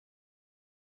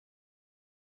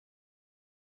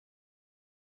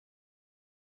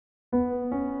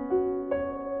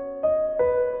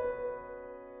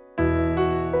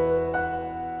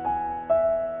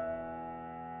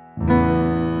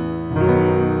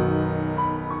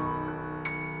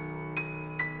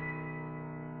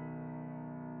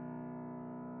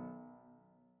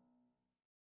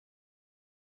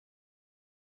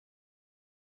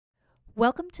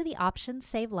Welcome to the Options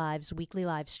Save Lives weekly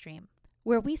live stream,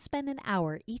 where we spend an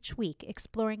hour each week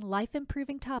exploring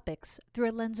life-improving topics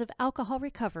through a lens of alcohol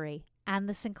recovery and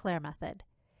the Sinclair method.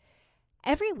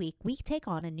 Every week, we take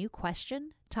on a new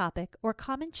question, topic, or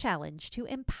common challenge to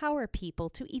empower people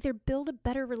to either build a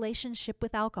better relationship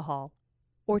with alcohol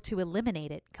or to eliminate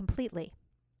it completely.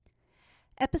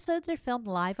 Episodes are filmed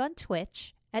live on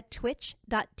Twitch at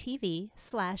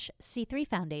twitch.tv/C3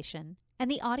 Foundation, and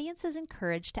the audience is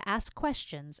encouraged to ask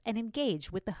questions and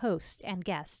engage with the host and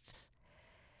guests.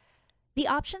 The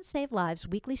Options Save Lives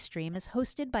weekly stream is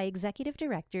hosted by Executive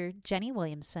Director Jenny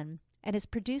Williamson and is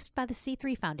produced by the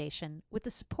C3 Foundation with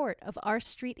the support of R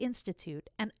Street Institute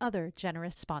and other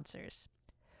generous sponsors.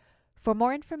 For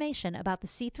more information about the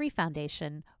C3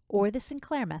 Foundation or the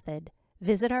Sinclair Method,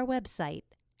 visit our website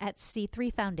at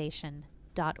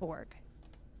c3foundation.org.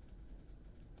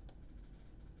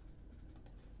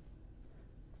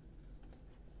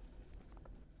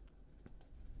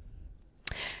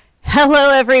 Hello,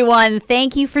 everyone.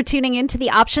 Thank you for tuning in to the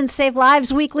Options Save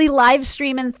Lives weekly live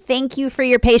stream, and thank you for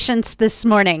your patience this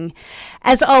morning.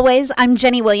 As always, I'm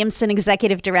Jenny Williamson,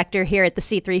 Executive Director here at the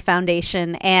C3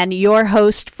 Foundation, and your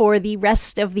host for the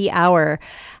rest of the hour.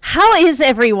 How is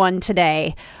everyone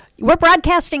today? We're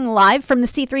broadcasting live from the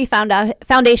C3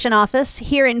 Foundation office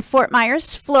here in Fort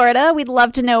Myers, Florida. We'd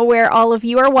love to know where all of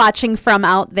you are watching from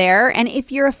out there. And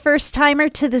if you're a first-timer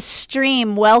to the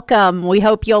stream, welcome. We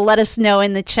hope you'll let us know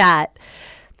in the chat.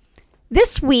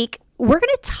 This week, we're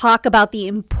going to talk about the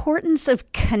importance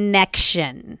of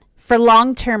connection for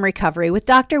long-term recovery with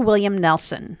Dr. William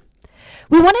Nelson.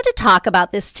 We wanted to talk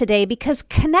about this today because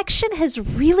connection has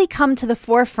really come to the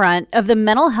forefront of the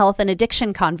mental health and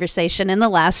addiction conversation in the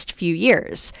last few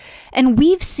years. And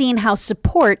we've seen how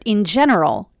support in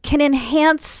general can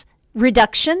enhance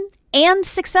reduction and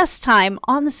success time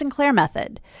on the Sinclair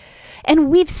method. And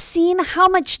we've seen how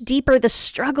much deeper the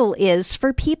struggle is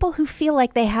for people who feel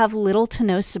like they have little to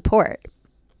no support.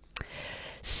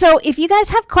 So if you guys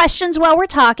have questions while we're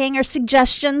talking or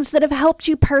suggestions that have helped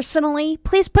you personally,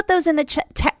 please put those in the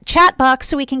chat box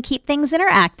so we can keep things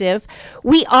interactive.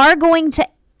 We are going to,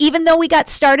 even though we got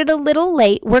started a little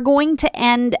late, we're going to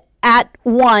end at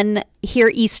 1 here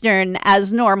Eastern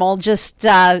as normal, just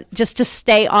to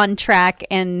stay on track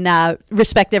and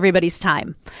respect everybody's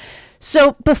time.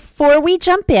 So before we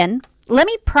jump in, let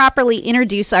me properly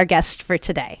introduce our guest for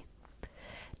today.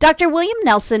 Dr. William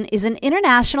Nelson is an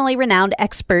internationally renowned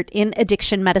expert in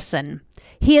addiction medicine.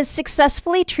 He has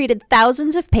successfully treated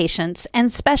thousands of patients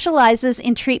and specializes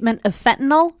in treatment of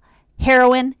fentanyl,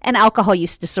 heroin, and alcohol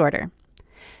use disorder.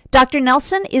 Dr.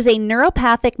 Nelson is a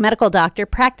neuropathic medical doctor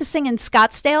practicing in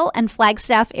Scottsdale and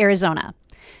Flagstaff, Arizona.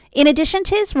 In addition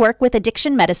to his work with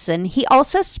addiction medicine, he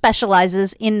also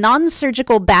specializes in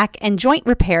non-surgical back and joint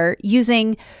repair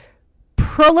using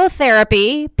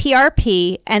prolotherapy,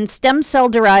 PRP, and stem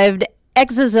cell-derived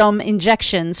exosome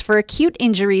injections for acute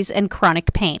injuries and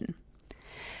chronic pain.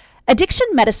 Addiction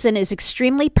medicine is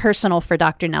extremely personal for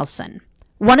Dr. Nelson.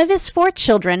 One of his 4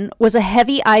 children was a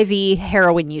heavy IV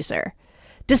heroin user.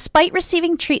 Despite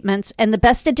receiving treatments and the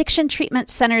best addiction treatment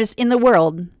centers in the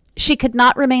world, she could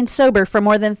not remain sober for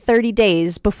more than 30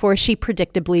 days before she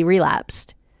predictably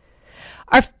relapsed.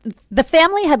 The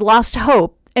family had lost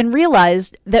hope and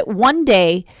realized that one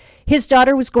day his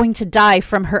daughter was going to die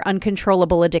from her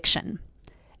uncontrollable addiction.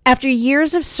 After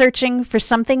years of searching for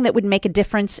something that would make a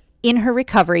difference in her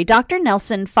recovery, Dr.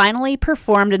 Nelson finally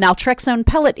performed a naltrexone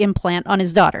pellet implant on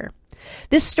his daughter.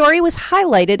 This story was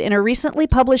highlighted in a recently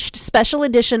published special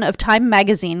edition of Time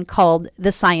magazine called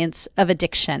The Science of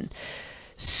Addiction.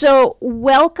 So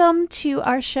welcome to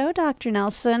our show, Dr.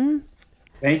 Nelson.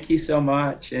 Thank you so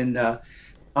much. And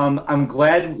I'm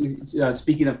glad,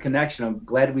 speaking of connection, I'm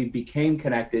glad we became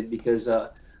connected because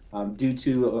due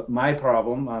to my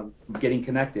problem, getting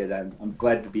connected, I'm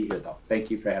glad to be here, though. Thank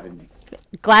you for having me.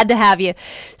 Glad to have you.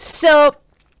 So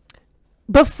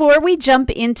before we jump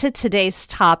into today's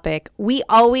topic, we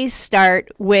always start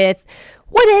with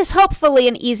what is hopefully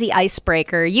an easy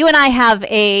icebreaker. You and I have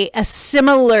a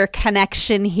similar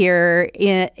connection here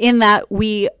in that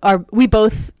we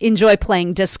both enjoy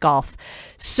playing disc golf.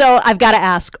 So I've got to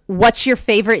ask, what's your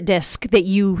favorite disc that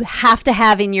you have to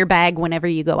have in your bag whenever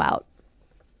you go out?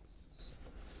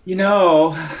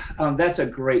 That's a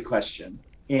great question.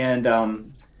 And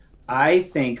I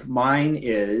think mine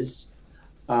is,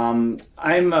 I'm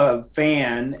a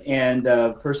fan and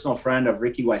a personal friend of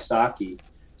Ricky Wysocki.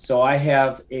 So I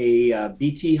have a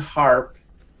BT harp,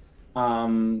 a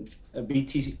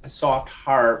BT soft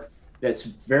harp that's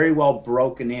very well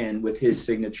broken in with his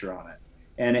signature on it.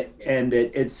 And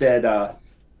it said,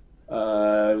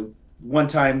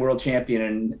 one-time world champion,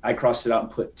 and I crossed it out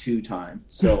and put 2-time.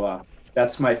 So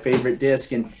that's my favorite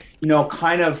disc. And,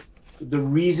 kind of the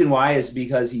reason why is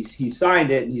because he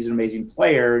signed it, and he's an amazing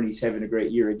player, and he's having a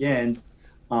great year again.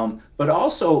 But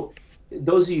also,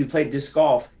 those of you who play disc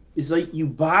golf, is like you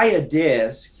buy a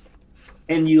disc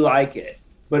and you like it.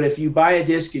 But if you buy a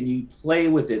disc and you play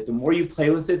with it, the more you play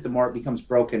with it, the more it becomes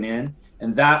broken in.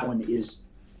 And that one is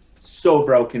so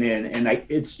broken in, and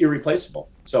it's irreplaceable.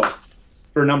 So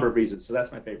for a number of reasons. So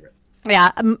that's my favorite.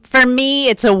 Yeah. For me,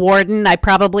 it's a Warden. I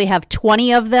probably have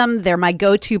 20 of them. They're my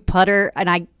go-to putter.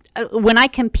 And when I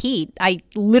compete, I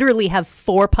literally have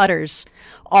 4 putters,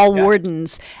 all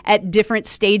Wardens, at different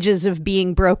stages of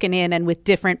being broken in and with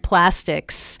different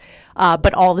plastics,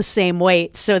 but all the same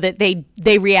weight, so that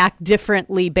they react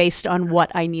differently based on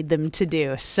what I need them to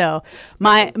do. So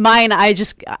mine,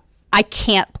 I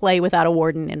can't play without a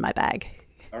Warden in my bag.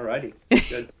 All righty.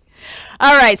 Good.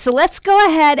 All right, so let's go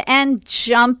ahead and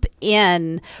jump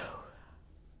in.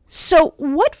 So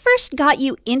what first got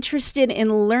you interested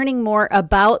in learning more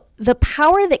about the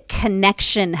power that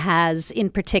connection has, in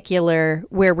particular,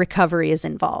 where recovery is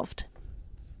involved?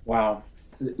 Wow.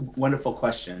 Wonderful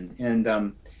question.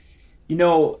 And,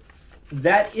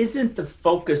 that isn't the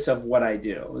focus of what I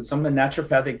do. I'm a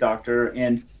naturopathic doctor,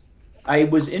 and I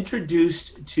was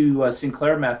introduced to a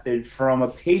Sinclair method from a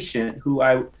patient who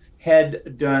I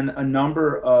had done a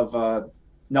number of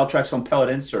naltrexone pellet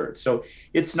inserts. So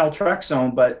it's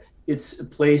naltrexone, but it's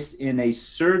placed in a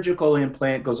surgical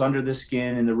implant, goes under the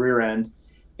skin in the rear end.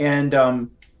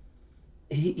 And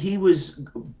he was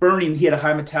burning, he had a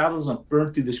high metabolism,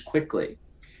 burned through this quickly.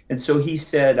 And so he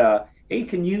said, hey,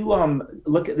 can you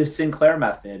look at this Sinclair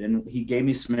method? And he gave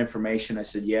me some information. I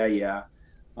said, yeah.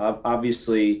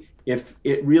 Obviously, if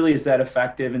it really is that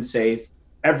effective and safe,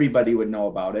 everybody would know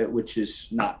about it, which is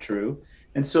not true.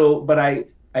 And so, but I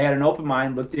had an open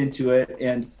mind, looked into it,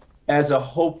 and as a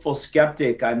hopeful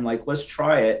skeptic, I'm like, let's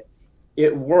try it.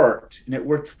 It worked, and it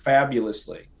worked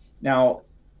fabulously. Now,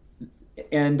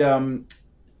 and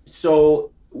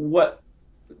so what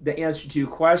the answer to your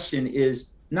question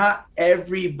is, not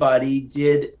everybody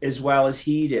did as well as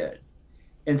he did.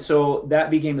 And so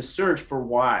that became a search for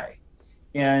why.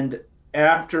 And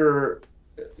after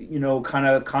kind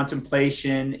of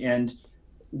contemplation, and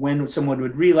when someone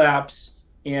would relapse,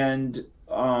 and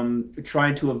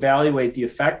trying to evaluate the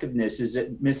effectiveness, is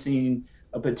it missing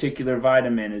a particular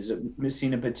vitamin? Is it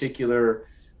missing a particular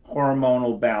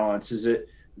hormonal balance? Is it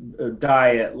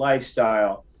diet,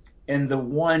 lifestyle? And the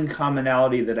one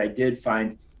commonality that I did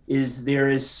find is there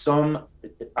is some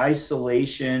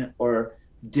isolation or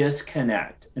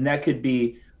disconnect. And that could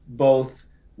be both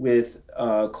with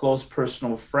close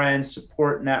personal friends,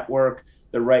 support network,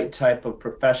 the right type of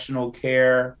professional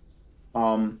care,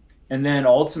 and then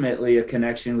ultimately a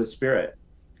connection with spirit,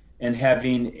 and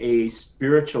having a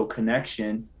spiritual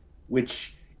connection,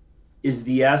 which is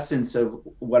the essence of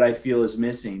what I feel is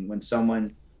missing when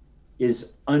someone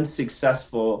is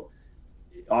unsuccessful.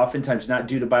 Oftentimes not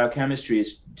due to biochemistry,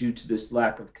 it's due to this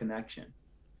lack of connection.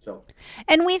 So,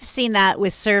 and we've seen that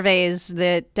with surveys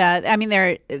that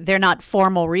they're not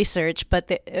formal research, but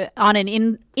on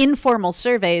an informal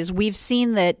surveys, we've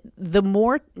seen that the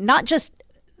more, not just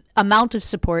amount of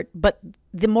support, but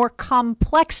the more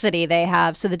complexity they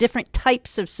have, so the different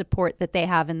types of support that they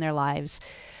have in their lives,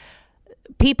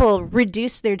 people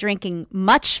reduce their drinking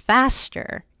much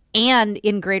faster and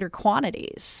in greater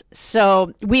quantities.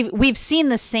 So we've seen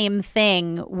the same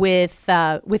thing with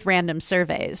random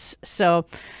surveys. So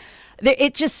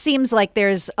it just seems like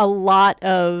there's a lot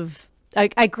of,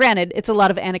 granted, it's a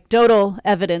lot of anecdotal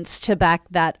evidence to back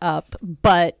that up,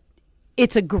 but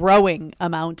it's a growing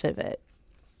amount of it.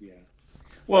 Yeah.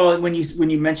 Well, when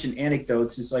you mention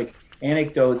anecdotes, it's like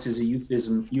anecdotes is a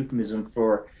euphemism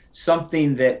for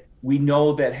something that we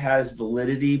know that has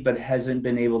validity, but hasn't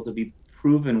been able to be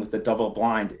proven with a double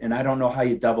blind. And I don't know how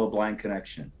you double blind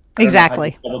connection.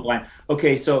 Exactly. Double blind.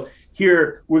 Okay, so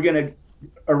here we're going to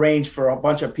arrange for a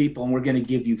bunch of people, and we're going to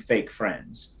give you fake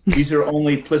friends. These are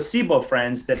only placebo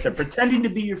friends that they're pretending to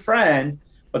be your friend,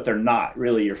 but they're not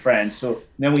really your friends. So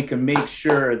then we can make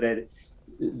sure that,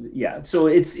 So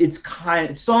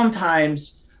it's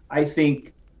sometimes I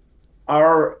think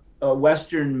our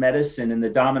Western medicine and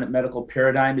the dominant medical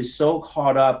paradigm is so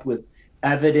caught up with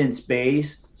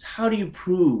evidence-based. So how do you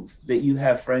prove that you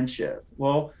have friendship?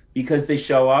 Well, because they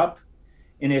show up.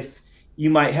 And if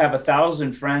you might have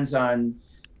 1,000 friends on,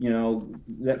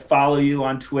 that follow you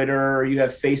on Twitter, or you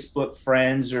have Facebook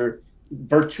friends or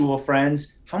virtual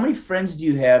friends, how many friends do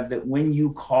you have that when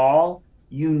you call,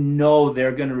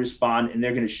 they're going to respond and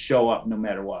they're going to show up no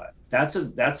matter what? That's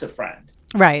a friend.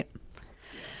 Right.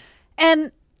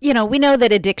 And we know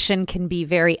that addiction can be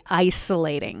very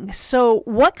isolating. So,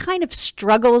 what kind of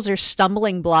struggles or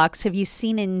stumbling blocks have you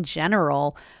seen in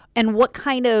general? And what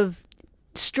kind of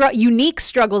unique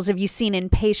struggles have you seen in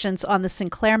patients on the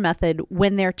Sinclair method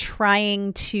when they're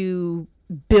trying to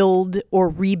build or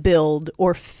rebuild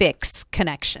or fix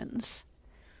connections?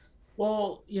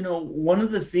 Well, one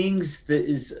of the things that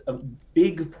is a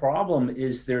big problem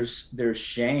is there's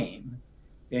shame,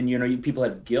 and people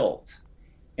have guilt.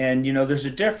 And, there's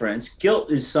a difference. Guilt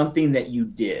is something that you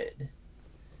did.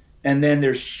 And then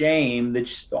there's shame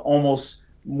that's almost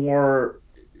more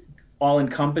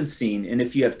all-encompassing. And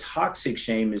if you have toxic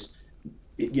shame is,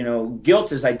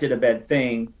 guilt is I did a bad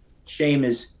thing. Shame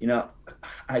is,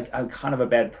 I'm kind of a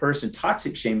bad person.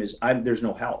 Toxic shame is there's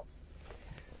no help.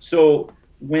 So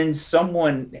when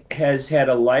someone has had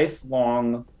a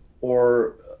lifelong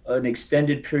or an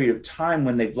extended period of time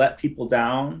when they've let people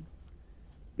down,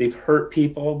 they've hurt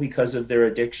people because of their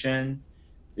addiction.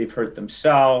 They've hurt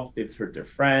themselves. They've hurt their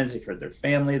friends. They've hurt their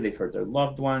family. They've hurt their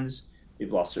loved ones.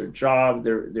 They've lost their job.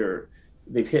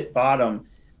 They've hit bottom.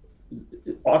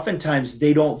 Oftentimes,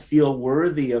 they don't feel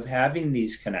worthy of having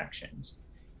these connections,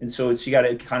 and so you got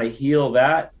to kind of heal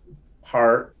that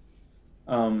part.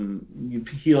 You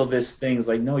heal this things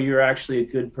like, no, you're actually a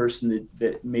good person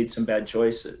that made some bad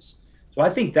choices. So I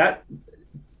think that,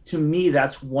 to me,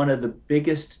 that's one of the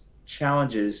biggest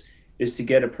challenges, is to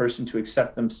get a person to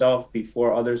accept themselves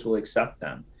before others will accept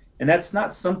them. And that's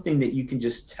not something that you can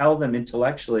just tell them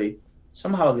intellectually.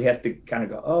 Somehow they have to kind of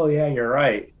go, oh yeah, you're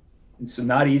right. It's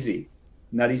not easy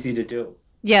to do.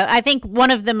 Yeah, I think one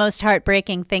of the most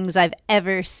heartbreaking things I've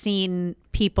ever seen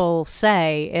people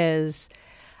say is,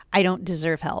 I don't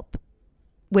deserve help.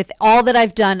 With all that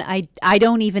I've done, I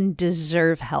don't even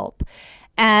deserve help.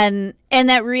 And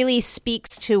that really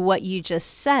speaks to what you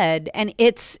just said. And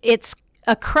it's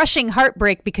a crushing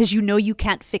heartbreak because you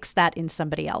can't fix that in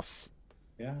somebody else.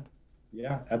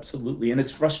 Yeah, absolutely. And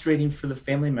it's frustrating for the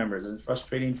family members, and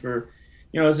frustrating for,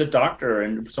 as a doctor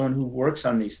and someone who works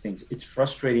on these things. It's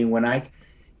frustrating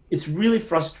it's really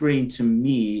frustrating to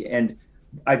me. And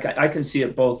I can see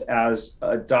it both as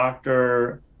a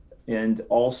doctor and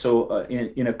also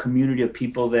in a community of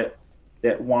people that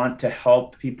want to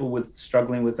help people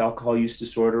struggling with alcohol use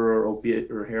disorder or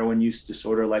opiate or heroin use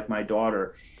disorder, like my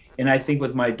daughter. And I think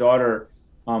with my daughter,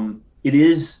 it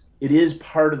is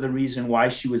part of the reason why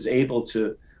she was able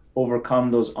to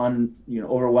overcome those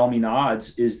overwhelming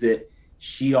odds, is that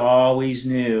she always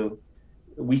knew.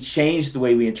 We changed the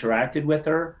way we interacted with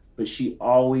her, but she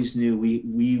always knew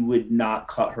we would not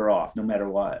cut her off no matter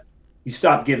what. We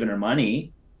stopped giving her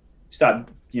money,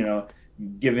 stopped,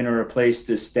 giving her a place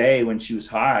to stay when she was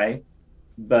high,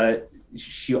 but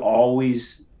she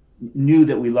always knew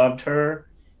that we loved her,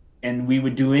 and we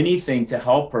would do anything to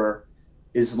help her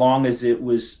as long as it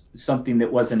was something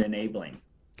that wasn't enabling.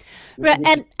 Right.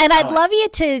 And I'd love you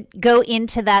to go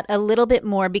into that a little bit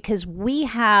more, because we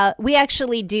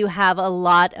actually do have a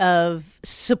lot of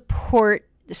support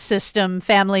system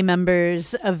family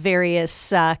members of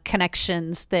various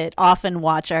connections that often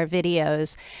watch our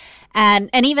videos. And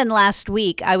even last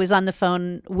week, I was on the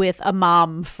phone with a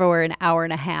mom for an hour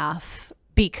and a half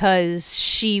because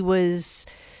she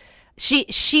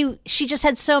just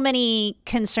had so many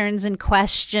concerns and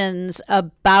questions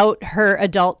about her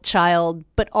adult child,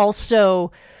 but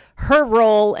also her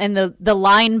role and the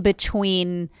line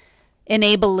between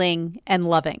enabling and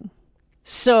loving.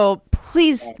 So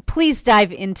please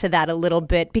dive into that a little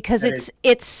bit, because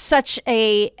it's such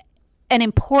an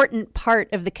important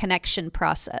part of the connection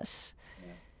process.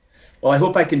 Well, I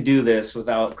hope I can do this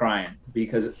without crying,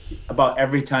 because about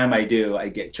every time I do, I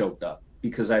get choked up,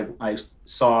 because I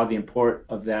saw the import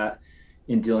of that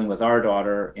in dealing with our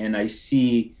daughter, and I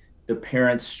see the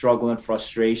parents' struggle and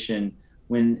frustration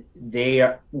when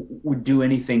they would do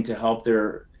anything to help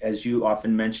their, as you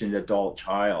often mentioned, adult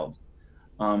child.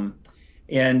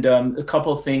 And a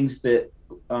couple of things that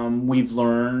we've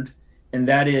learned, and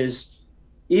that is,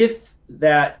 if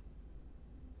that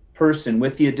person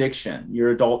with the addiction,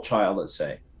 your adult child, let's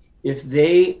say, if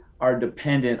they are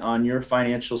dependent on your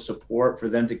financial support for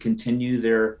them to continue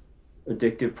their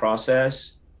addictive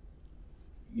process,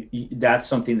 that's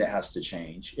something that has to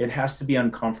change. It has to be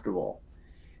uncomfortable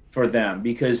for them,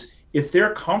 because if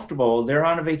they're comfortable, they're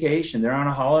on a vacation, they're on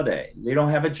a holiday, they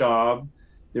don't have a job,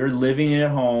 they're living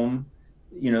at home,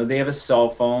 they have a cell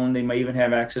phone, they might even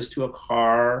have access to a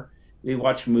car, they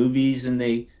watch movies, and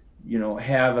they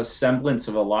have a semblance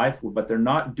of a life, but they're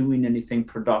not doing anything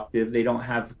productive. They don't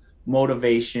have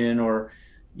motivation or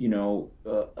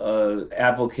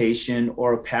avocation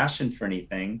or a passion for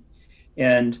anything.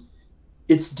 And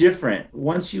it's different.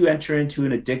 Once you enter into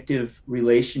an addictive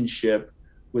relationship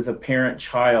with a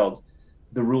parent-child,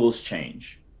 the rules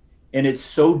change. And it's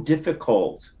so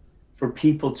difficult for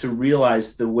people to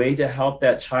realize the way to help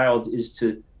that child is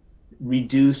to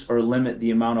reduce or limit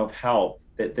the amount of help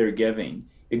that they're giving.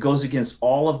 It goes against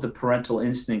all of the parental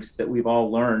instincts that we've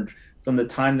all learned from the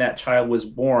time that child was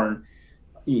born.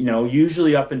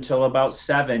 Usually up until about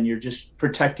 7, you're just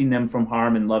protecting them from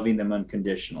harm and loving them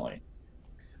unconditionally.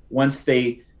 Once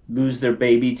they lose their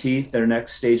baby teeth, their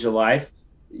next stage of life,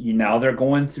 now they're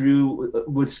going through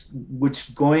what's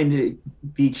going to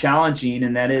be challenging,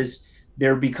 and that is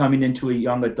they're becoming into a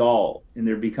young adult and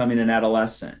they're becoming an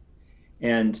adolescent.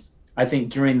 And I think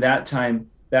during that time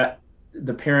that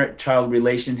the parent-child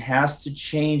relation has to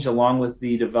change along with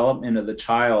the development of the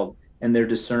child and their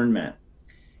discernment.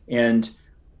 And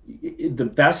the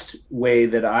best way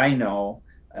that I know,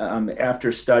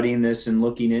 after studying this and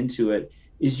looking into it,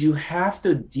 is you have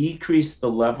to decrease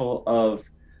the level of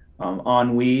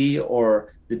ennui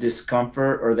or the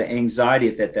discomfort or the anxiety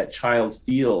that child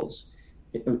feels,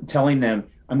 telling them,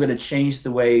 I'm going to change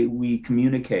the way we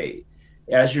communicate.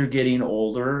 As you're getting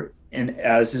older, and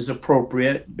as is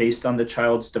appropriate based on the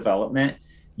child's development,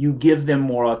 you give them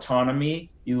more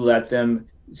autonomy. You let them,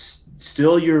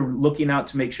 still you're looking out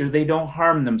to make sure they don't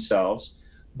harm themselves,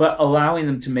 but allowing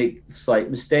them to make slight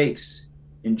mistakes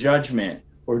in judgment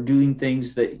or doing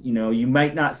things that you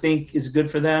might not think is good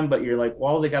for them, but you're like,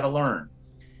 well, they got to learn.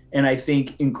 And I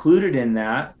think included in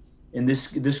that, and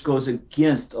this goes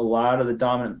against a lot of the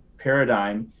dominant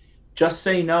paradigm, just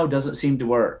say no doesn't seem to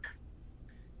work.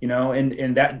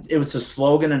 And that it was a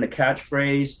slogan and a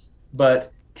catchphrase,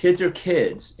 but kids are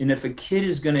kids. And if a kid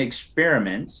is going to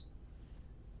experiment,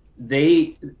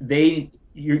 you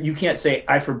can't say,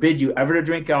 I forbid you ever to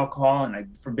drink alcohol and I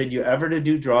forbid you ever to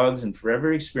do drugs and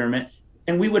forever experiment.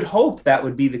 And we would hope that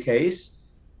would be the case,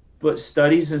 but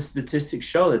studies and statistics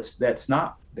show that's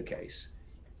not the case.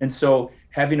 And so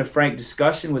having a frank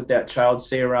discussion with that child,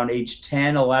 say around age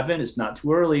 10, 11, it's not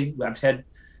too early. I've had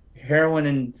heroin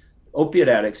and opiate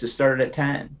addicts that started at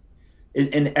 10,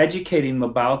 and educating them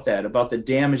about the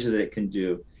damage that it can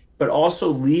do, but also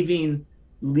leaving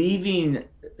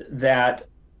that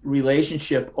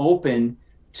relationship open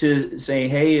to say,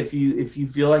 hey, if you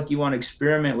feel like you want to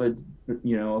experiment with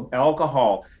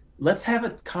alcohol, let's have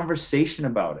a conversation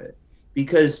about it,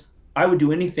 because I would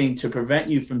do anything to prevent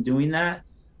you from doing that.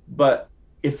 But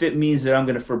if it means that I'm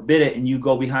going to forbid it and you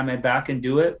go behind my back and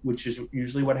do it, which is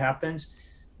usually what happens,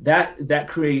 that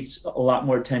creates a lot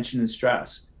more tension and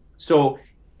stress. So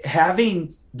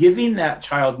giving that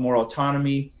child more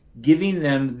autonomy, giving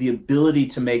them the ability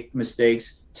to make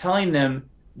mistakes, telling them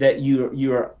that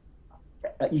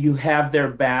you have their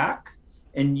back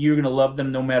and you're going to love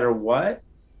them no matter what,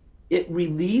 it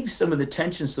relieves some of the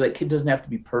tension so that kid doesn't have to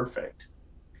be perfect.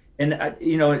 And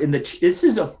this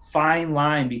is a fine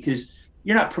line, because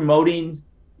you're not promoting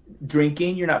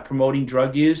drinking, you're not promoting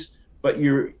drug use, but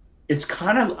it's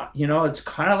kind of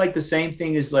like the same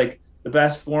thing as like the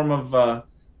best form of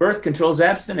birth control is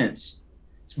abstinence.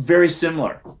 It's very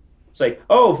similar. It's like,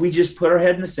 if we just put our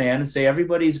head in the sand and say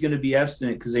everybody's going to be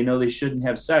abstinent because they know they shouldn't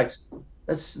have sex,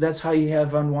 that's how you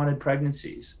have unwanted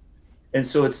pregnancies. And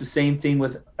so it's the same thing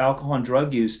with alcohol and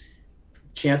drug use.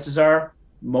 Chances are,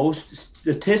 most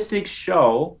statistics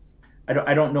show,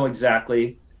 I don't know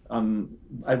exactly,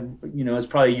 it's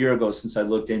probably a year ago since I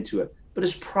looked into it, but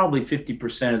it's probably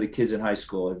 50% of the kids in high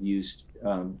school have used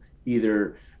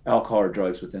either alcohol or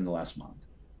drugs within the last month.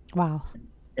 Wow.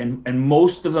 And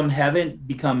most of them haven't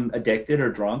become addicted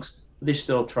or drunks, but they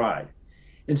still tried.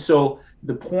 And so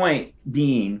the point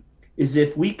being is,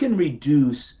 if we can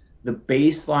reduce the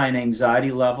baseline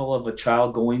anxiety level of a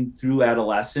child going through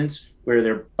adolescence, where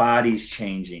their body's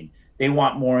changing, they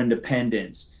want more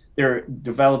independence, they're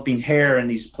developing hair in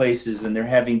these places, and they're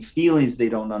having feelings they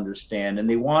don't understand, and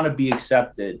they want to be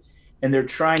accepted, and they're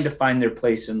trying to find their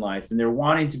place in life, and they're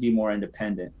wanting to be more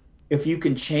independent. If you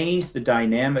can change the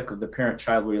dynamic of the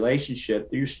parent-child relationship,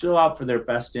 you're still out for their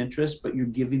best interest, but you're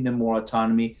giving them more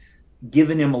autonomy,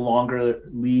 giving them a longer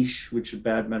leash, which is a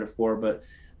bad metaphor, but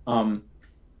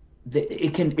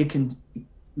it can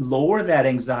lower that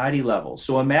anxiety level.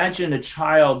 So imagine a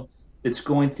child that's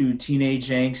going through teenage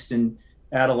angst and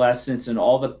adolescence and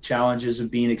all the challenges of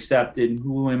being accepted.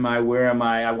 Who am I? Where am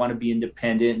I? I want to be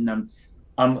independent, and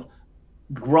I'm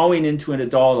growing into an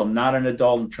adult. I'm not an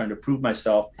adult. I'm trying to prove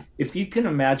myself. If you can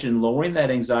imagine lowering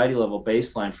that anxiety level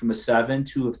baseline from a 7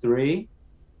 to a 3,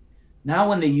 now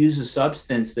when they use a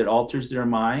substance that alters their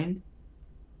mind,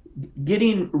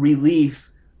 getting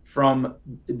relief from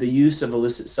the use of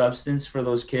illicit substance for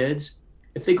those kids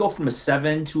if they go from a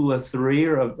 7 to a 3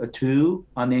 or a 2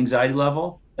 on the anxiety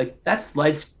level, like that's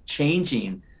life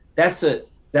changing. That's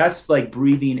like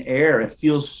breathing air. It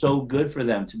feels so good for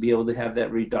them to be able to have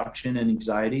that reduction in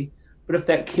anxiety. But if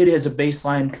that kid has a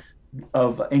baseline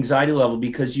of anxiety level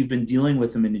because you've been dealing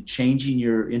with them and changing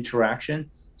your interaction,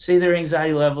 say their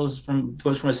anxiety levels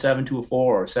goes from a 7 to a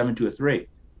 4 or a 7 to a 3.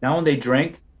 Now when they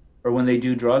drink or when they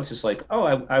do drugs, it's like,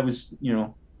 oh, I was,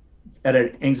 at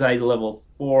an anxiety level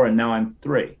 4 and now I'm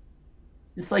 3.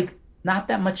 It's like not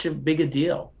that much of a big a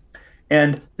deal.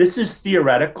 And this is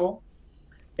theoretical.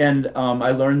 And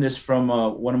I learned this from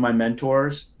one of my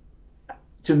mentors.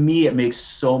 To me, it makes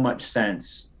so much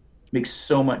sense.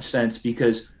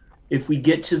 Because if we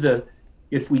get to the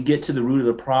root of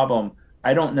the problem,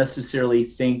 I don't necessarily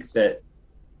think that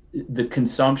the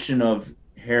consumption of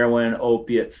heroin,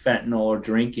 opiate, fentanyl, or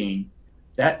drinking,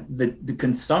 that the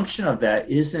consumption of that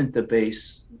isn't the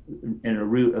base and a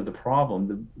root of the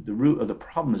problem. The root of the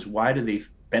problem is, why do they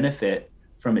benefit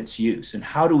from its use, and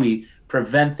how do we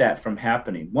prevent that from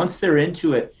happening? Once they're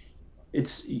into it,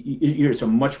 it's a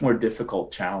much more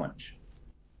difficult challenge.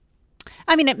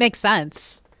 I mean, it makes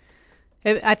sense.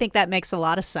 I think that makes a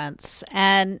lot of sense.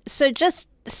 And so just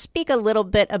speak a little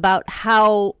bit about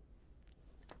how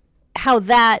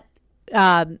that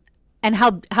and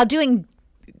how doing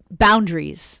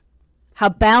boundaries, how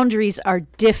boundaries are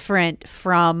different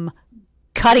from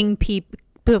cutting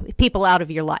people out of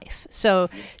your life. So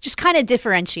just kind of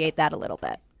differentiate that a little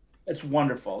bit. That's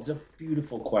wonderful. It's a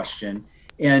beautiful question.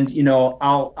 And,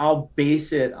 I'll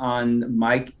base it on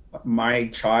my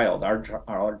child,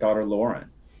 our daughter, Lauren.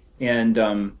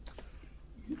 And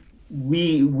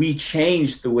we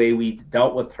changed the way we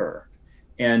dealt with her.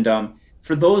 And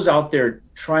for those out there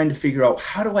trying to figure out,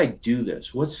 how do I do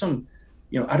this?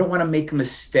 I don't want to make a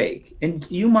mistake. And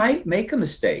you might make a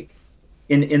mistake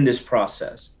in this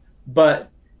process. But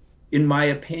in my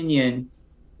opinion,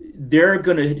 they're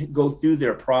going to go through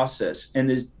their process.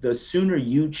 And the sooner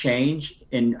you change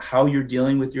in how you're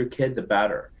dealing with your kid, the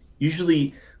better.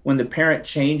 Usually when the parent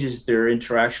changes their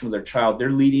interaction with their child,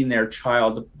 they're leading their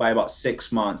child by about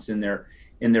 6 months in their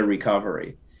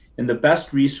recovery. And the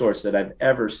best resource that I've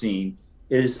ever seen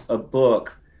is a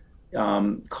book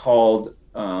called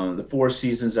The 4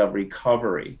 Seasons of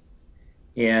Recovery.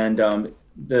 And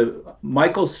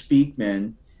Michael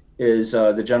Speakman is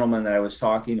the gentleman that I was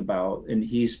talking about, and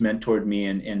he's mentored me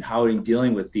in how I'm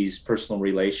dealing with these personal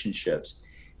relationships.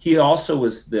 He also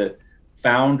was the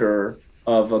founder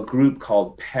of a group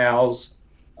called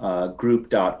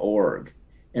palsgroup.org.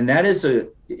 And that is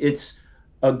it's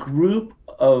a group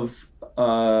of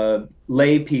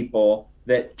lay people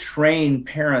that train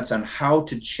parents on how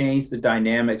to change the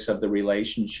dynamics of the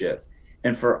relationship.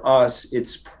 And for us,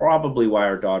 it's probably why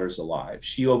our daughter's alive.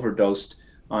 She overdosed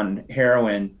on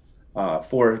heroin 4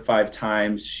 or 5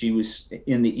 times. She was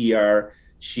in the ER.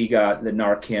 She got the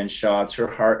Narcan shots. Her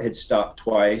heart had stopped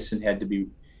twice and had to be,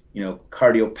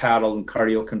 cardio paddled and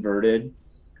cardio converted.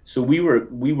 So we would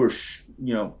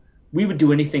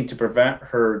do anything to prevent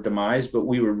her demise, but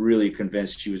we were really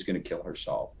convinced she was going to kill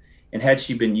herself. And had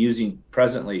she been using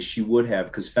presently, she would have,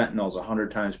 because fentanyl is 100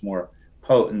 times more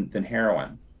potent than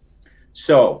heroin.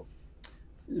 So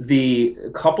the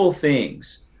couple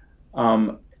things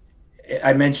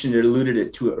I mentioned it,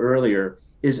 alluded to it earlier,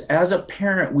 is as a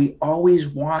parent, we always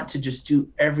want to just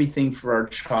do everything for our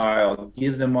child,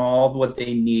 give them all what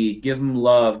they need, give them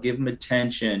love, give them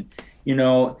attention,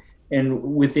 and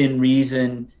within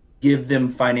reason, give them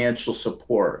financial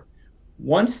support.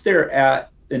 Once they're at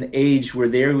an age where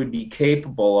they would be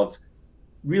capable of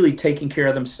really taking care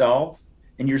of themselves,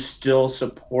 and you're still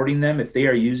supporting them, if they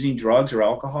are using drugs or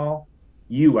alcohol,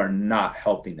 you are not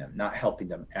helping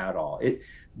them at all.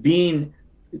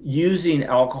 Using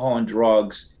alcohol and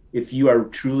drugs, if you are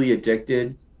truly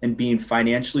addicted, and being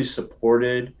financially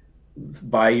supported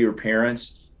by your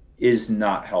parents, is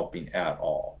not helping at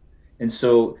all. And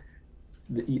so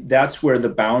that's where the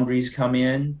boundaries come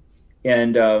in.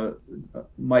 And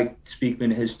Mike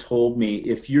Speakman has told me,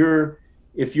 if you're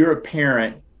a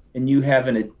parent and you have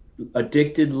an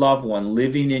addicted loved one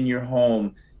living in your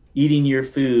home, eating your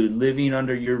food, living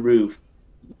under your roof,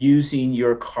 using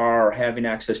your car, having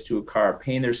access to a car,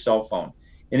 paying their cell phone,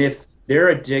 and if they're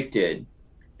addicted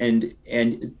and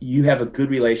you have a good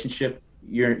relationship,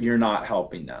 you're not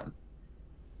helping them.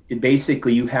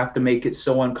 Basically, you have to make it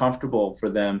so uncomfortable for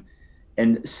them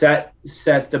and set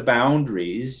the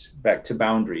boundaries. Back to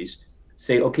boundaries.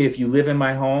 Say, okay, if you live in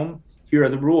my home, here are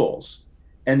the rules,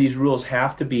 and these rules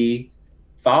have to be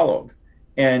followed.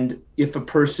 And if a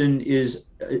person is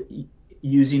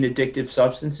using addictive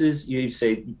substances, you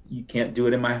say, you can't do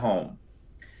it in my home.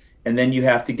 And then you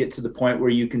have to get to the point where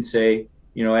you can say,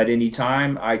 at any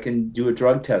time I can do a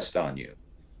drug test on you.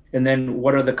 And then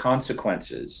what are the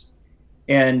consequences?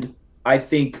 And I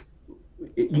think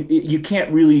you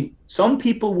can't really, some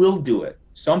people will do it.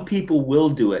 Some people will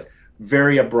do it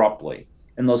very abruptly.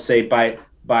 And they'll say,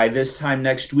 by this time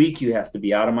next week, you have to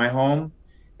be out of my home,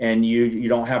 and you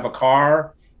don't have a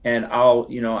car. And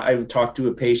I talked to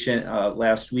a patient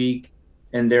last week,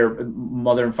 and their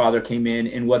mother and father came in,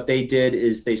 and what they did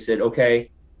is they said, okay,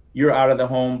 you're out of the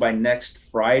home by next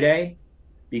Friday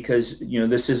because,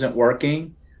 this isn't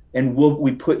working. And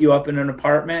we put you up in an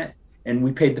apartment, and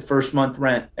we paid the first month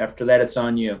rent. After that, it's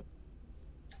on you.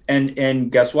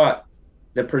 And guess what?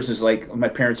 That person's like, my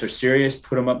parents are serious,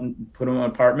 put them in an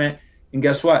apartment. And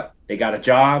guess what? They got a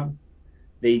job.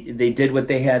 They did what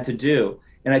they had to do.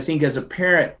 And I think as a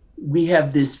parent, we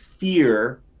have this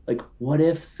fear, like, what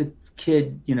if the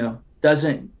kid,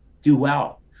 doesn't do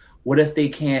well? What if they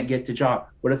can't get the job?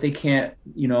 What if they can't,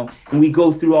 and we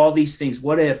go through all these things.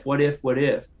 What if?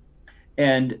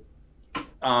 And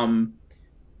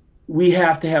we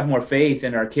have to have more faith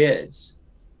in our kids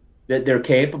that they're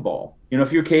capable.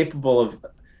 If you're capable of,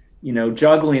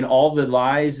 juggling all the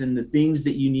lies and the things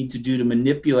that you need to do to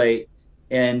manipulate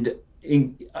and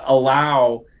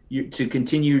allow you to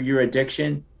continue your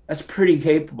addiction, that's pretty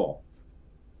capable.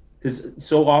 Because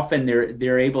so often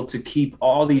they're able to keep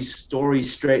all these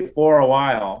stories straight for a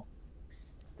while,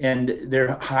 and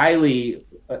they're highly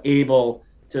able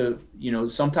to,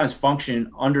 sometimes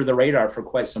function under the radar for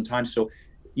quite some time. So,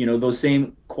 those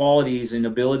same qualities and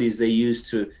abilities they use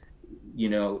to,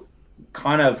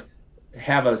 kind of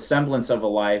have a semblance of a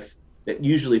life that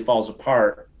usually falls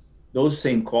apart, those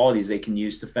same qualities they can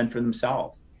use to fend for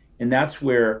themselves. And that's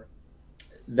where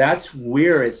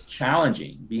it's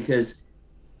challenging, because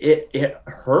it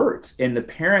hurts. And the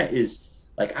parent is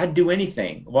like, I'd do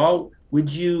anything. Well, would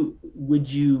you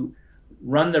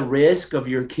run the risk of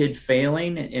your kid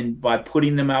failing and by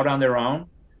putting them out on their own?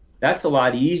 That's a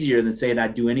lot easier than saying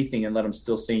I'd do anything and let them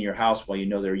still stay in your house while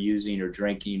they're using or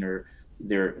drinking, or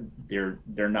they're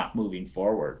not moving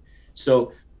forward.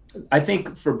 So I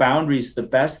think for boundaries, the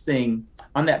best thing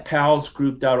on that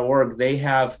palsgroup.org, they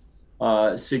have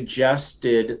a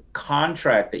suggested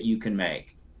contract that you can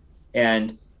make.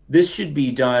 And this should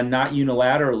be done not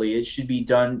unilaterally, it should be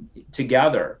done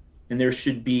together. And there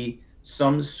should be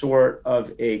some sort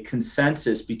of a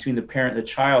consensus between the parent and the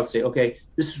child. Say, okay,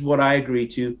 this is what I agree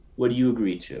to. What do you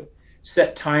agree to?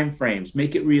 Set time frames,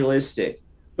 make it realistic.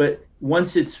 But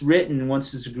once it's written,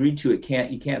 once it's agreed to,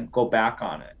 you can't go back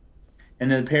on it.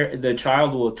 And then the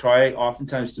child will try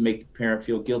oftentimes to make the parent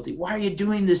feel guilty. Why are you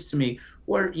doing this to me?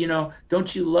 Or,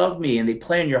 don't you love me? And they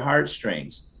play on your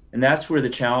heartstrings. And that's where the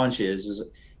challenge is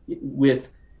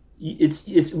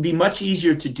it'd be much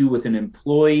easier to do with an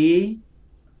employee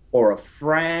or a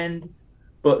friend,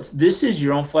 but this is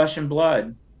your own flesh and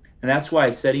blood. And that's why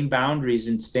setting boundaries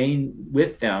and staying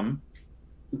with them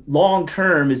long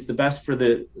term is the best for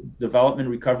the development and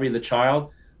recovery of the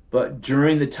child. But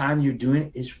during the time you're doing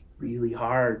it, it's really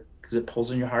hard because it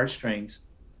pulls on your heartstrings.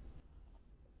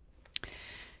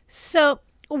 So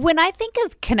when I think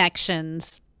of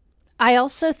connections, I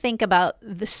also think about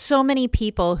so many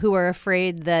people who are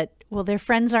afraid that, their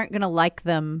friends aren't going to like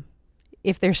them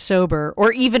if they're sober,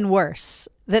 or even worse,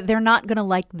 that they're not going to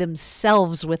like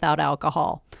themselves without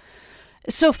alcohol.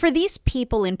 So for these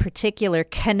people in particular,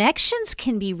 connections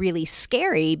can be really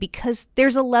scary because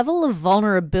there's a level of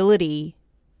vulnerability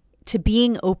to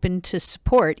being open to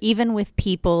support, even with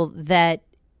people that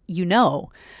you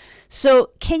know.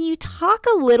 So can you talk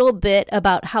a little bit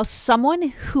about how someone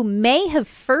who may have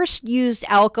first used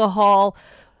alcohol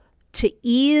to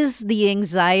ease the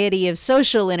anxiety of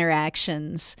social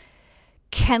interactions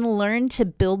can learn to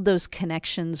build those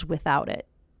connections without it?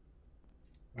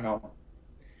 Wow.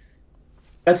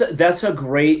 That's a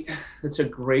great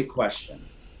question.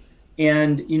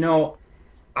 And,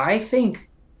 I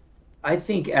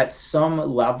think at some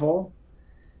level,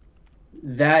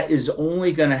 that is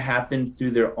only going to happen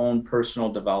through their own personal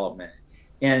development.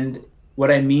 And what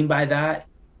I mean by that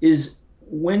is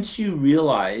once you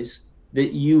realize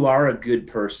that you are a good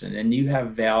person and you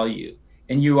have value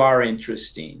and you are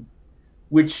interesting,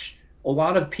 which a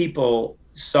lot of people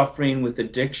suffering with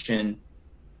addiction,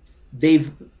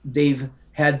 they've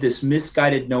had this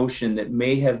misguided notion that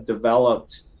may have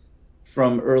developed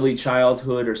from early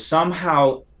childhood, or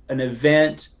somehow an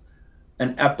event,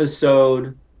 an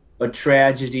episode, a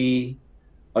tragedy,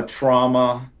 a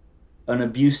trauma, an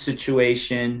abuse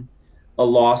situation, a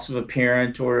loss of a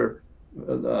parent or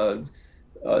a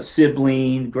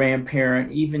sibling,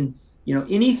 grandparent, even,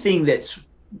 anything that's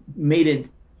made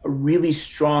a really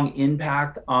strong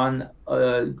impact on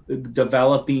a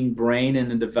developing brain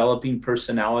and a developing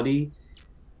personality.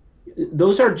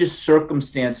 Those are just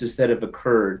circumstances that have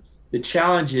occurred. The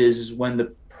challenge is when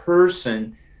the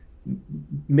person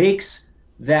makes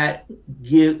that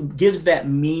gives that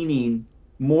meaning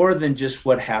more than just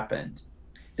what happened.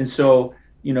 And so,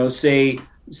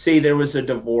 say there was a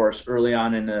divorce early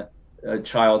on in a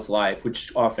child's life,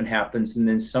 which often happens, and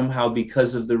then somehow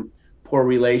because of the poor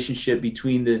relationship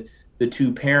between the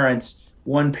two parents,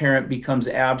 one parent becomes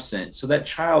absent. So that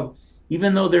child,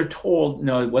 even though they're told,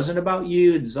 no, it wasn't about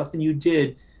you, there's nothing you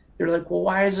did, they're like, well,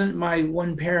 why isn't my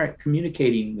one parent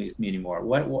communicating with me anymore?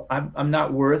 Well, I'm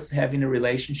not worth having a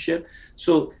relationship.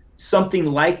 So something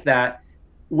like that,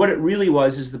 what it really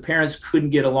was is the parents couldn't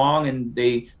get along, and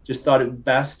they just thought it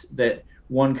best that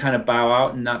one kind of bow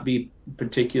out and not be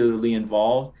particularly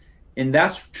involved. And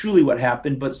that's truly what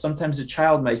happened. But sometimes a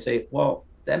child might say, well,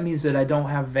 that means that I don't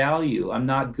have value. I'm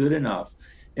not good enough.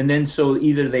 And then so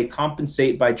either they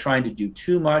compensate by trying to do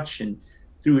too much and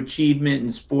through achievement in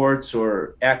sports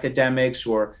or academics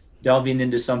or delving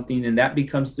into something, and that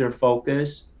becomes their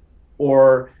focus,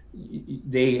 or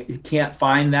they can't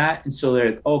find that. And so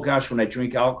they're like, oh gosh, when I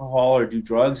drink alcohol or do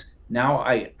drugs, now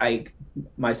I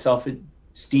my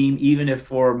self-esteem, even if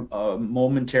for a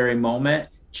momentary moment,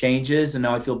 changes, and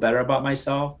now I feel better about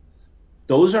myself.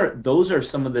 Those are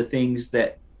some of the things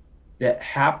that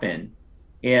happen.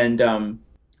 And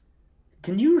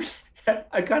can you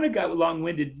I kind of got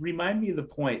long-winded. Remind me of the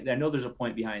point. I know there's a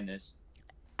point behind this.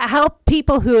 How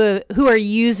people who are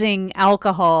using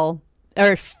alcohol,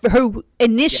 or who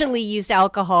initially used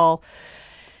alcohol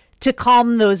to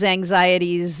calm those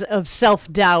anxieties of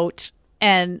self-doubt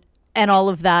and all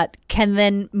of that, can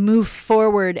then move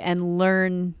forward and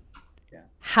learn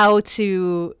how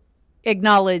to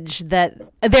acknowledge that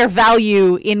their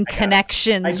value in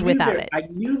connections without it. I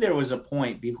knew there was a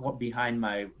point behind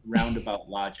my roundabout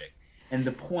logic. And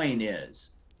the point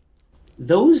is,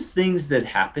 those things that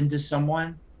happen to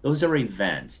someone, those are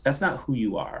events. That's not who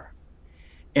you are.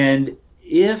 And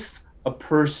if a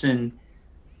person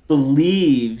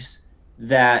believes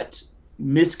that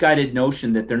misguided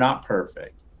notion that they're not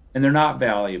perfect and they're not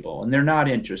valuable and they're not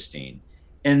interesting,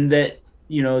 and that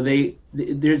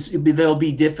they'll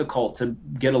be difficult to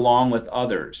get along with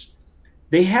others,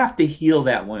 they have to heal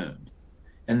that wound.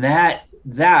 And that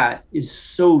is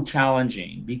so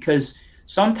challenging, because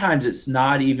sometimes it's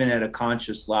not even at a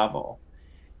conscious level.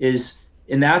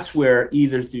 And that's where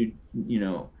either through,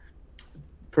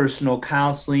 personal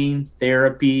counseling,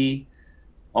 therapy,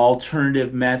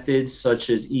 alternative methods such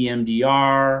as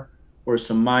EMDR or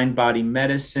some mind-body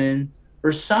medicine,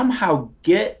 or somehow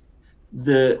get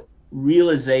the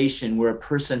realization where a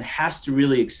person has to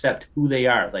really accept who they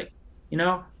are. Like,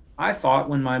 I thought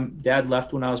when my dad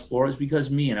left when I was 4, it was because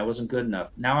of me and I wasn't good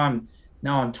enough. Now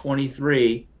I'm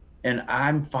 23 and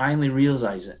I'm finally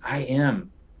realizing I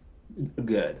am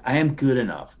good. I am good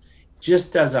enough,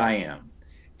 just as I am.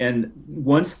 And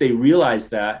once they realize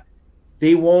that,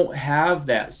 they won't have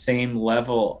that same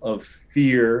level of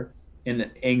fear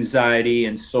and anxiety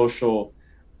and social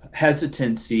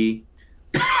hesitancy,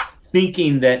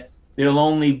 thinking that they'll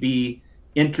only be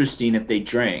interesting if they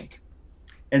drink.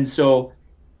 And so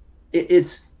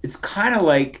it's kind of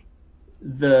like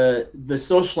the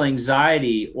social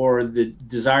anxiety or the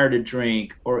desire to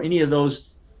drink or any of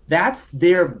those, that's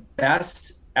their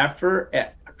best effort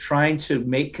at trying to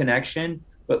make connection,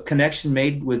 but connection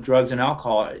made with drugs and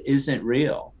alcohol isn't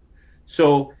real.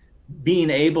 So being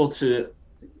able to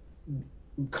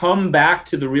come back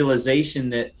to the realization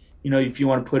that, if you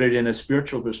want to put it in a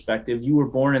spiritual perspective, you were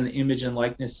born in the image and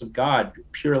likeness of God,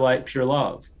 pure light, pure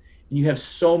love. And you have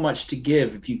so much to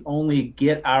give if you only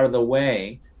get out of the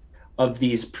way of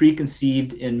these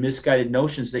preconceived and misguided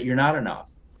notions that you're not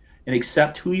enough, and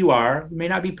accept who you are. You may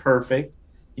not be perfect,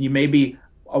 and you may be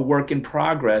a work in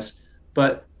progress,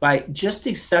 but by just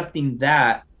accepting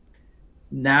that,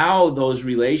 now those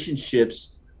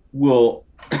relationships will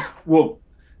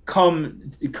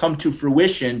come to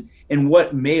fruition. And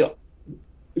what may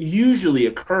usually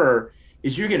occur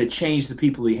is you're going to change the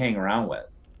people you hang around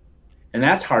with. And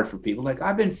that's hard for people. Like,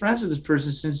 I've been friends with this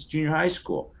person since junior high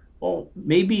school. Well,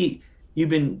 maybe you've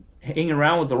been hanging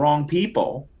around with the wrong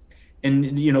people.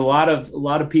 And, a lot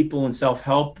of people in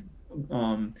self-help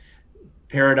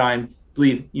paradigm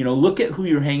believe, look at who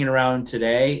you're hanging around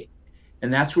today,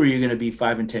 and that's where you're going to be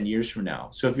 5 and 10 years from now.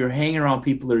 So if you're hanging around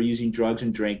people that are using drugs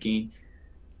and drinking,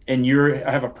 and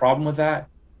have a problem with that,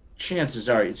 chances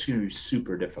are it's going to be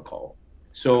super difficult.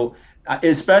 So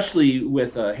especially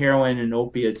with heroin and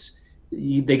opiates,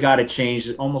 they got to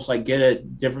change. Almost like get a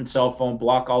different cell phone,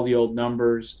 block all the old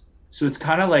numbers, So it's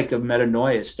kind of like a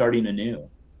metanoia, starting anew.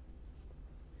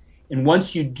 And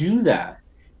once you do that,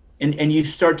 and you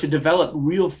start to develop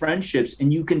real friendships,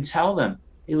 and you can tell them,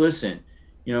 hey, listen,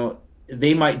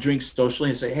 they might drink socially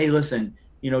and say, hey, listen,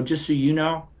 just so you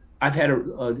know, I've had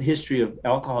a history of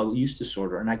alcohol use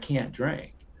disorder and I can't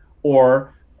drink.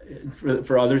 Or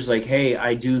for others, like, hey,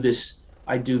 I do this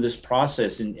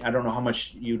process, and I don't know how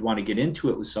much you'd want to get into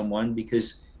it with someone,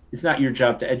 because it's not your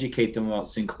job to educate them about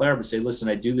Sinclair, but say, listen,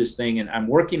 I do this thing and I'm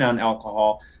working on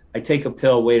alcohol. I take a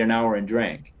pill, wait an hour and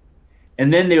drink.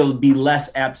 And then they'll be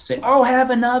less apt to say, oh, have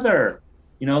another.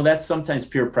 That's sometimes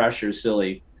peer pressure,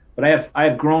 silly. But I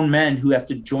have grown men who have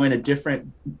to join a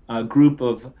different group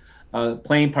of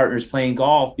playing partners playing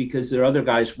golf because their other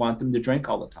guys want them to drink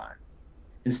all the time.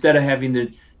 Instead of having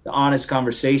the honest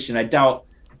conversation, I doubt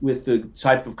with the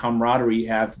type of camaraderie you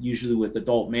have usually with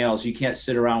adult males, you can't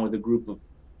sit around with a group of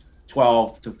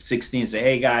 12 to 16 and say,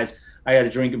 hey, guys, I got a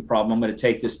drinking problem. I'm going to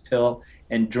take this pill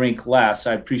and drink less.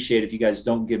 I appreciate if you guys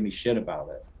don't give me shit about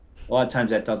it. A lot of times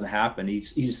that doesn't happen. It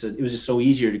was just so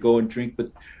easier to go and drink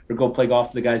with, or go play golf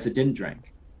with the guys that didn't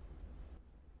drink.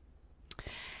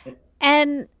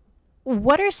 And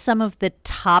what are some of the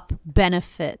top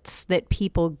benefits that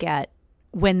people get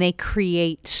when they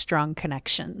create strong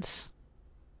connections?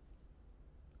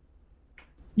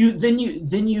 If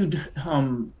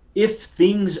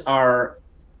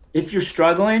you're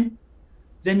struggling,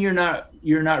 then you're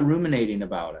not ruminating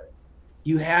about it.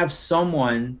 You have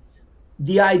someone.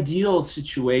 The ideal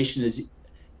situation is,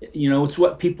 it's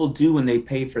what people do when they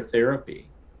pay for therapy.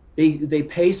 They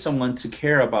pay someone to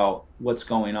care about what's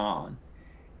going on.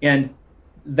 And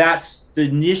that's the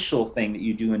initial thing that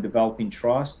you do in developing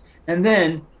trust. And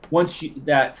then once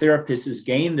that therapist has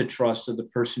gained the trust of the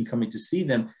person coming to see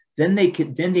them, then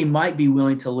they might be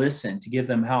willing to listen, to give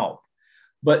them help.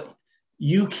 But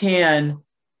you can,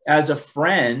 as a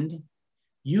friend,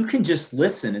 you can just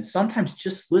listen. And sometimes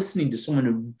just listening to someone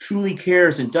who truly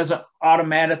cares and doesn't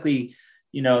automatically,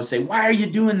 say, why are you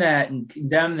doing that, and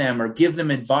condemn them or give them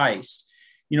advice.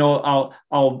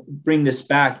 I'll bring this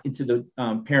back into the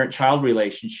parent-child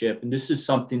relationship. And this is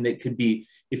something that could be,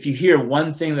 if you hear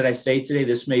one thing that I say today,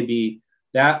 this may be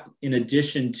that, in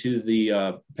addition to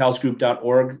the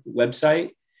palsgroup.org website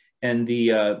and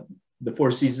the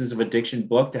Four Seasons of Addiction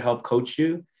book to help coach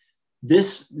you.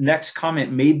 This next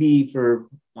comment may be for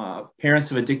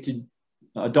parents of addicted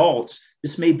adults.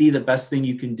 This may be the best thing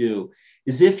you can do,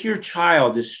 is if your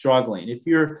child is struggling, if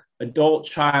your adult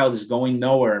child is going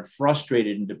nowhere and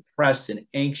frustrated and depressed and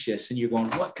anxious, and you're going,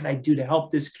 what can I do to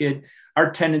help this kid?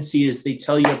 Our tendency is they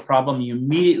tell you a problem, you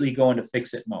immediately go into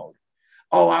fix-it mode.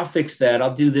 Oh, I'll fix that.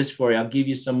 I'll do this for you. I'll give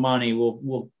you some money.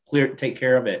 We'll take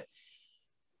care of it.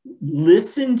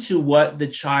 Listen to what the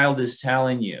child is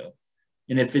telling you.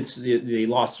 And if it's they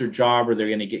lost their job, or they're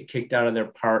going to get kicked out of their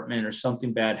apartment, or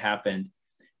something bad happened,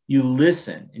 you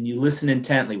listen, and you listen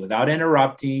intently without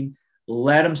interrupting.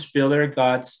 Let them spill their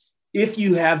guts. If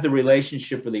you have the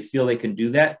relationship where they feel they can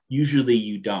do that, usually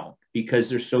you don't, because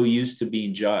they're so used to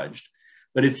being judged.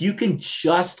 But if you can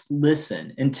just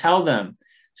listen and tell them,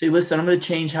 say, listen, I'm going to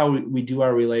change how we do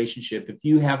our relationship. If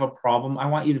you have a problem, I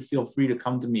want you to feel free to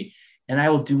come to me, and I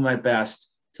will do my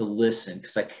best to listen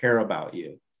because I care about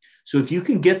you. So if you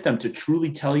can get them to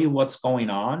truly tell you what's going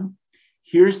on,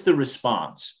 here's the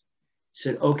response.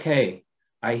 You said, okay,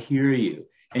 I hear you.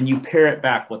 And you parrot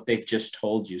back what they've just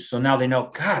told you. So now they know,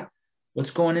 God,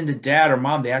 what's going into dad or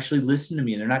mom? They actually listen to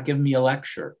me and they're not giving me a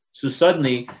lecture. So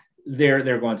suddenly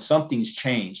they're going, something's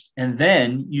changed. And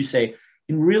then you say,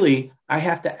 and really, I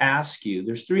have to ask you,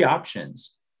 there's three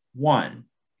options. One,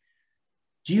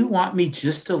 do you want me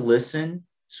just to listen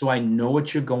so I know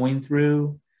what you're going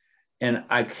through? And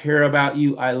I care about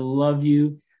you. I love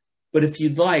you. But if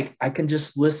you'd like, I can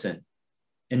just listen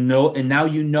and know. And now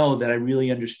you know that I really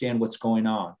understand what's going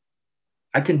on.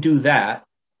 I can do that.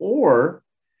 Or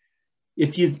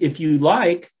if you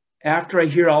like, after I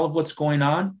hear all of what's going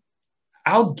on,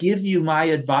 I'll give you my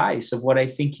advice of what I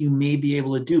think you may be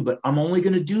able to do. But I'm only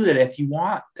going to do that if you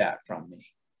want that from me.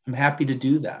 I'm happy to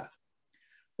do that.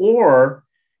 Or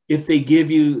if they give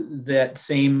you that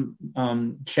same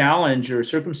challenge or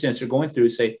circumstance they're going through,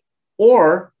 say,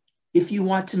 or if you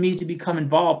want me to become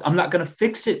involved, I'm not going to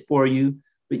fix it for you,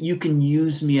 but you can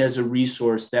use me as a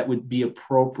resource that would be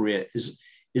appropriate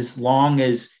as long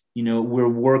as, we're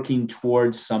working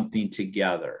towards something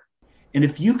together. And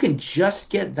if you can just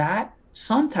get that,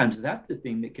 sometimes that's the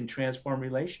thing that can transform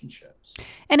relationships.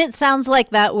 And it sounds like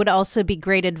that would also be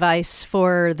great advice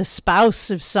for the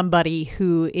spouse of somebody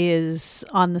who is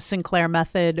on the Sinclair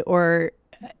method or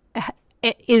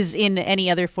is in any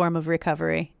other form of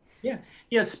recovery. Yeah.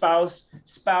 Spouse.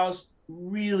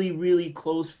 really, really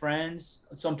close friends,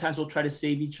 sometimes we'll try to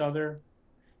save each other.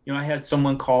 I had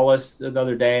someone call us the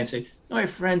other day and say, my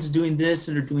friend's doing this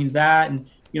and they're doing that. And,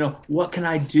 what can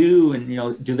I do?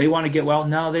 And, do they want to get well?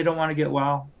 No, they don't want to get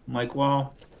well. I'm like,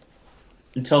 well,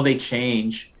 until they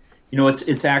change,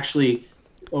 it's actually,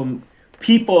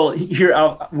 people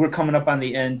here, we're coming up on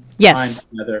the end Yes. time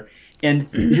together. And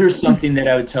here's something that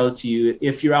I would tell to you.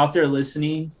 If you're out there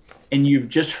listening and you've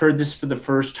just heard this for the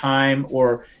first time,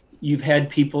 or you've had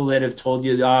people that have told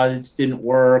you, it didn't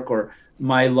work, or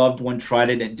my loved one tried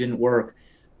it and it didn't work.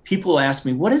 People ask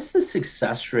me, what is the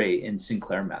success rate in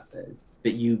Sinclair Method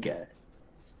that you get?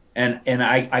 And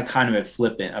I kind of am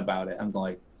flippant about it. I'm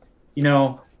like,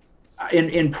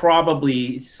 in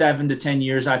probably 7 to 10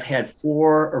 years, I've had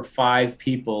 4 or 5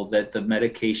 people that the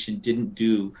medication didn't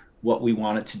do what we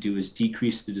want it to do, is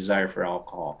decrease the desire for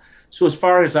alcohol. So as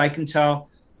far as I can tell,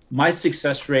 my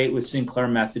success rate with Sinclair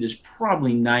Method is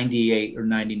probably 98 or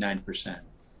 99%. And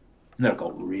they'll go,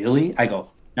 really? I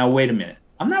go, now wait a minute.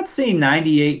 I'm not saying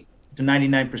 98 to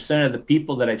 99% of the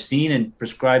people that I've seen and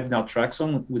prescribed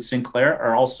naltrexone with Sinclair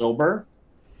are all sober,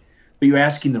 but you're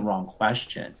asking the wrong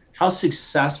question. How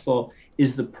successful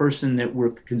is the person that we're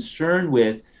concerned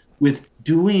with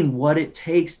doing what it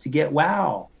takes to get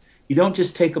well? You don't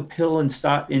just take a pill and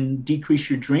stop and decrease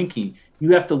your drinking.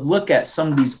 You have to look at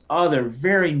some of these other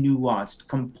very nuanced,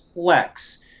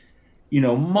 complex,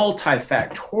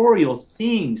 multifactorial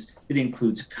things that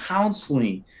includes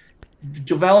counseling,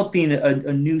 developing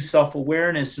a new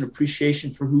self-awareness and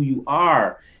appreciation for who you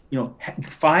are,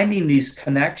 finding these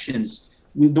connections.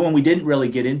 The one we didn't really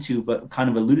get into, but kind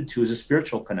of alluded to, is a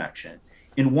spiritual connection.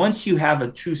 And once you have a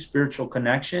true spiritual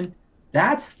connection,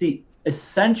 that's the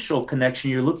essential connection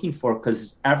you're looking for, because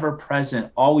it's ever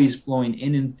present, always flowing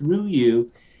in and through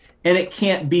you. And it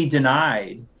can't be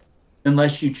denied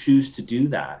unless you choose to do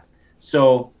that.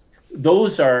 So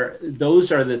those are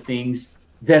the things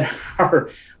that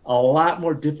are a lot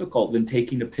more difficult than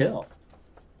taking a pill.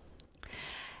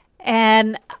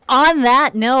 And on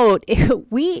that note,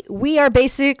 we are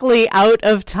basically out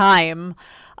of time.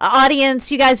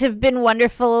 Audience, you guys have been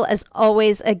wonderful as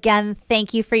always. Again,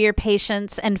 thank you for your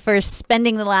patience and for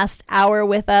spending the last hour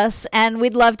with us. And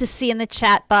we'd love to see in the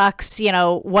chat box,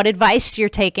 what advice you're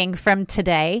taking from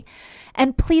today.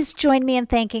 And please join me in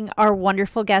thanking our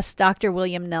wonderful guest, Dr.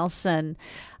 William Nelson.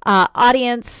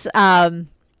 Audience,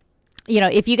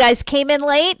 if you guys came in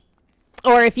late,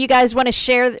 or if you guys want to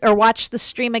share or watch the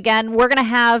stream again, we're going to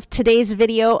have today's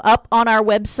video up on our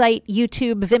website,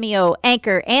 YouTube, Vimeo,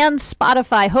 Anchor, and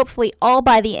Spotify, hopefully all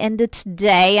by the end of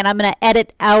today. And I'm going to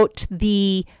edit out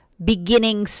the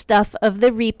beginning stuff of the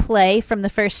replay from the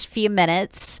first few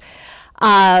minutes.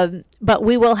 But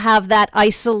we will have that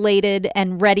isolated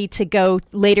and ready to go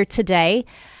later today.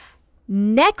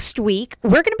 Next week,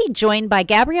 we're going to be joined by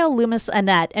Gabrielle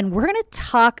Loomis-Annette, and we're going to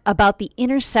talk about the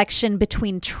intersection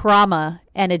between trauma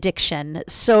and addiction.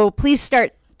 So please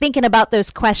start thinking about those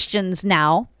questions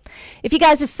now. If you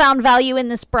guys have found value in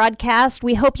this broadcast,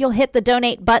 we hope you'll hit the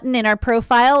donate button in our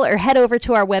profile or head over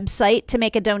to our website to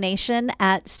make a donation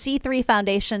at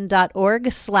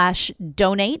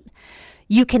c3foundation.org/donate.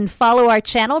 You can follow our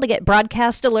channel to get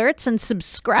broadcast alerts and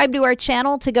subscribe to our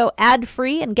channel to go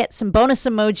ad-free and get some bonus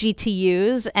emoji to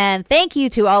use. And thank you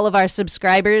to all of our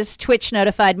subscribers. Twitch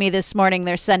notified me this morning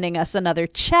they're sending us another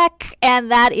check, and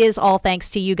that is all thanks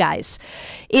to you guys.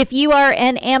 If you are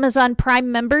an Amazon Prime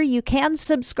member, you can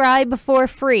subscribe for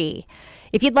free.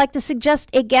 If you'd like to suggest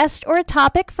a guest or a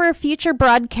topic for a future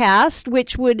broadcast,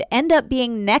 which would end up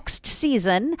being next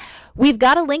season, we've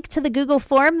got a link to the Google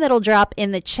form that'll drop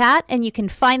in the chat, and you can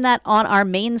find that on our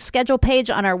main schedule page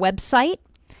on our website.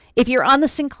 If you're on the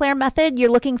Sinclair Method, you're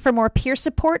looking for more peer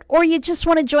support, or you just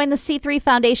want to join the C3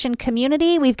 Foundation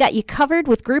community, we've got you covered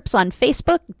with groups on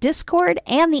Facebook, Discord,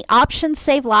 and the Options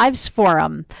Save Lives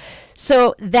forum.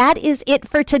 So that is it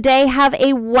for today. Have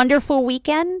a wonderful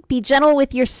weekend. Be gentle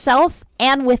with yourself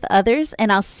and with others,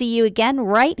 and I'll see you again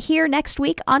right here next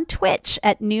week on Twitch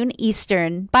at noon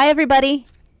Eastern. Bye, everybody.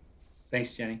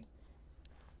 Thanks, Jenny.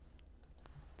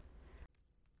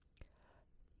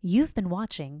 You've been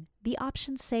watching the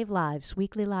Options Save Lives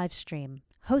weekly live stream,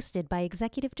 hosted by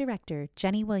Executive Director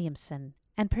Jenny Williamson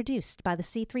and produced by the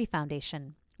C3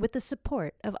 Foundation with the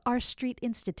support of R Street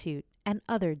Institute and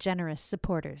other generous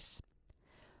supporters.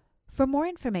 For more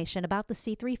information about the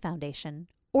C3 Foundation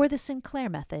or the Sinclair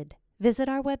Method, visit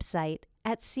our website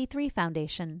at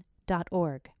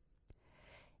c3foundation.org.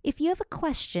 If you have a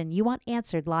question you want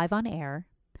answered live on air,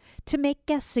 to make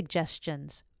guest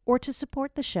suggestions, or to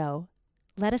support the show,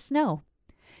 let us know.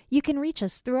 You can reach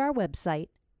us through our website,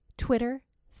 Twitter,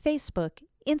 Facebook,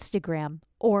 Instagram,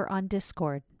 or on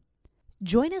Discord.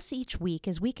 Join us each week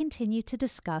as we continue to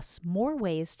discuss more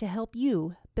ways to help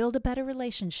you build a better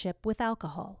relationship with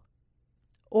alcohol,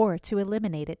 or to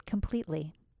eliminate it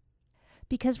completely.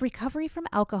 Because recovery from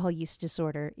alcohol use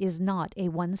disorder is not a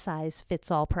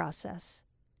one-size-fits-all process.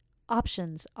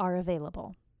 Options are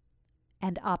available,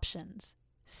 and options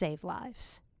save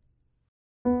lives.